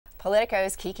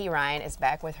Politico's Kiki Ryan is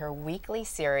back with her weekly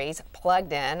series,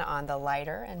 Plugged In, on the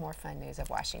lighter and more fun news of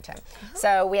Washington.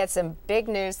 So we had some big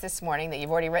news this morning that you've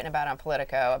already written about on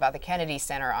Politico about the Kennedy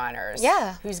Center honors.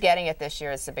 Yeah. Who's getting it this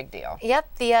year is a big deal.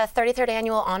 Yep, the 33rd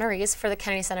annual honorees for the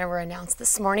Kennedy Center were announced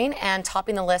this morning, and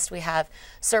topping the list we have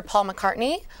Sir Paul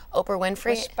McCartney, Oprah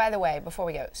Winfrey. Which, by the way, before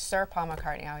we go, Sir Paul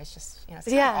McCartney, I always just, it's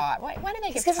kind Yeah. of odd. Why do they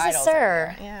give Because titles? it's a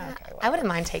Sir. Yeah, okay. I wouldn't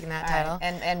mind taking that title.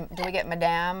 And do we get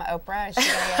Madame Oprah? Is she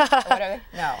gonna get, what are they?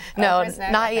 No. No, Oprah's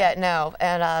next? not Okay. yet, no.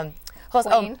 And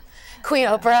Queen? Queen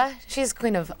Oprah. She's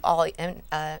queen of all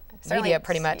media,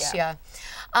 pretty much, yeah.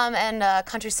 And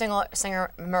country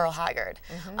singer Merle Haggard.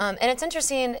 And it's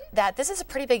interesting that this is a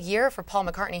pretty big year for Paul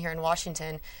McCartney here in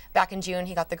Washington. Back in June,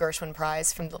 he got the Gershwin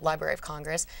Prize from the Library of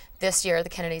Congress. This year, the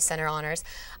Kennedy Center honors.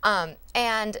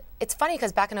 And it's funny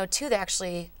because back in '02, they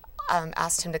actually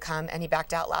asked him to come, and he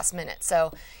backed out last minute.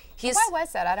 So he's, why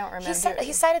was that? I don't remember.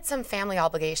 He cited some family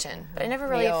obligation, but I never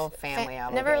really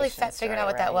figured out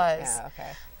what that was. Yeah,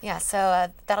 okay. Yeah,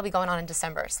 so that'll be going on in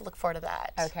December, so look forward to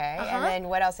that. Okay, and then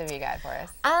what else have you got for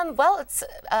us? Well, it's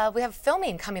we have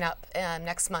filming coming up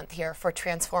next month here for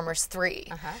Transformers 3.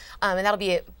 And that'll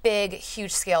be a big,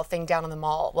 huge scale thing down on the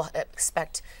mall. We'll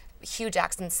expect huge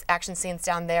action scenes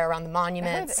down there around the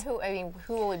monuments. Who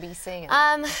will we be seeing?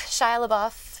 Shia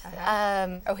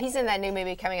LaBeouf. Oh, he's in that new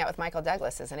movie coming out with Michael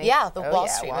Douglas, isn't he? Yeah, the Wall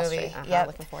Street movie. Yeah,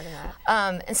 looking forward to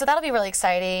that. And so that'll be really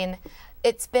exciting.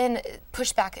 It's been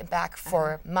pushed back and back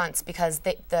for months because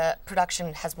the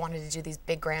production has wanted to do these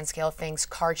big grand scale things,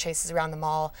 car chases around the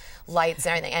mall, lights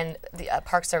and everything, and the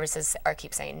Park Services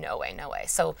keep saying no way, no way.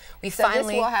 So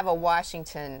finally. This will have a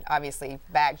Washington, obviously,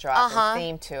 backdrop and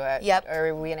theme to it. Yep.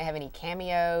 Are we going to have any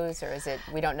cameos, or is it,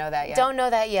 we don't know that yet? Don't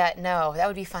know that yet, no. That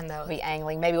would be fun, though. We'll be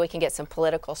angling. Maybe we can get some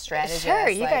political strategists. Sure,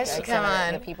 you guys should come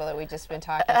on. The people that we've just been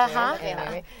talking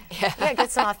to. Yeah,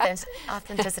 get some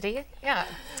authenticity. Yeah.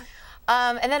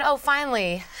 And then,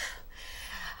 finally.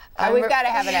 We've got to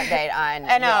have an update on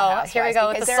I know. Real Housewives, here we go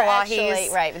with the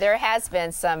Salahis. Right. There has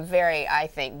been some very, I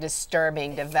think,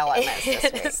 disturbing developments this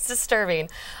week. It's disturbing.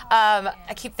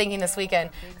 I keep thinking this weekend,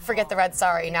 forget the red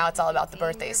sari, now it's all about the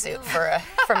birthday suit for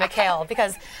Mikhail,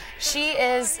 because she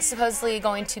is supposedly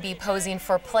going to be posing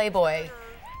for Playboy,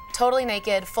 totally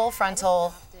naked, full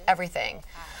frontal, everything.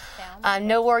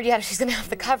 No word yet if she's going to have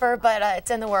the cover, but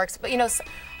it's in the works. But,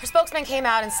 her spokesman came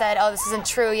out and said, oh, this isn't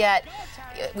true yet.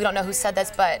 We don't know who said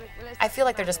this, but I feel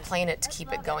like they're just playing it to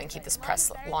keep it going, keep this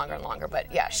press longer and longer.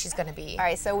 But, yeah, she's going to be. All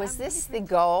right, so was this the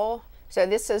goal? So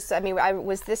this is,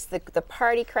 was this the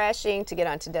party crashing to get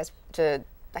onto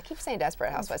I keep saying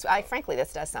Desperate Housewives. Frankly,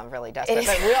 this does sound really desperate.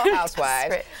 But Real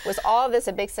Housewives, was all of this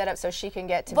a big setup so she can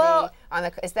get to be on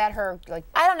the, is that her, like,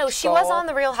 I don't know. She goal? was on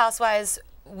the Real Housewives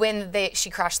when she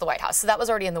crashed the White House, so that was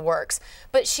already in the works.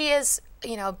 But she is,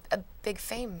 a big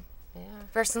fame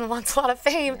person that wants a lot of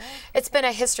fame. It's been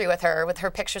a history with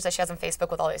her pictures that she has on Facebook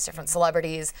with all these different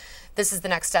celebrities. This is the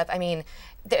next step. I mean,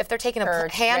 if they're taking a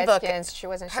handbook,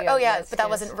 but that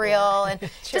wasn't real, and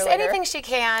just anything she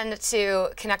can to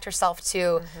connect herself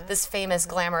to this famous,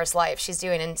 glamorous life she's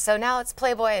doing. And so now it's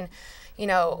Playboy, and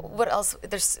what else?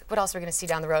 What else are we going to see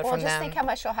down the road from them? Well, just think how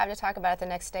much you'll have to talk about at the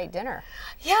next state dinner.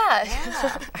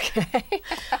 Yeah. Okay.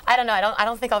 I don't know. I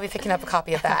don't think I'll be picking up a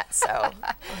copy of that. So.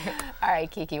 All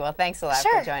right, Kiki. Well, thanks a lot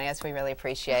for joining us. We really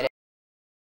appreciate it.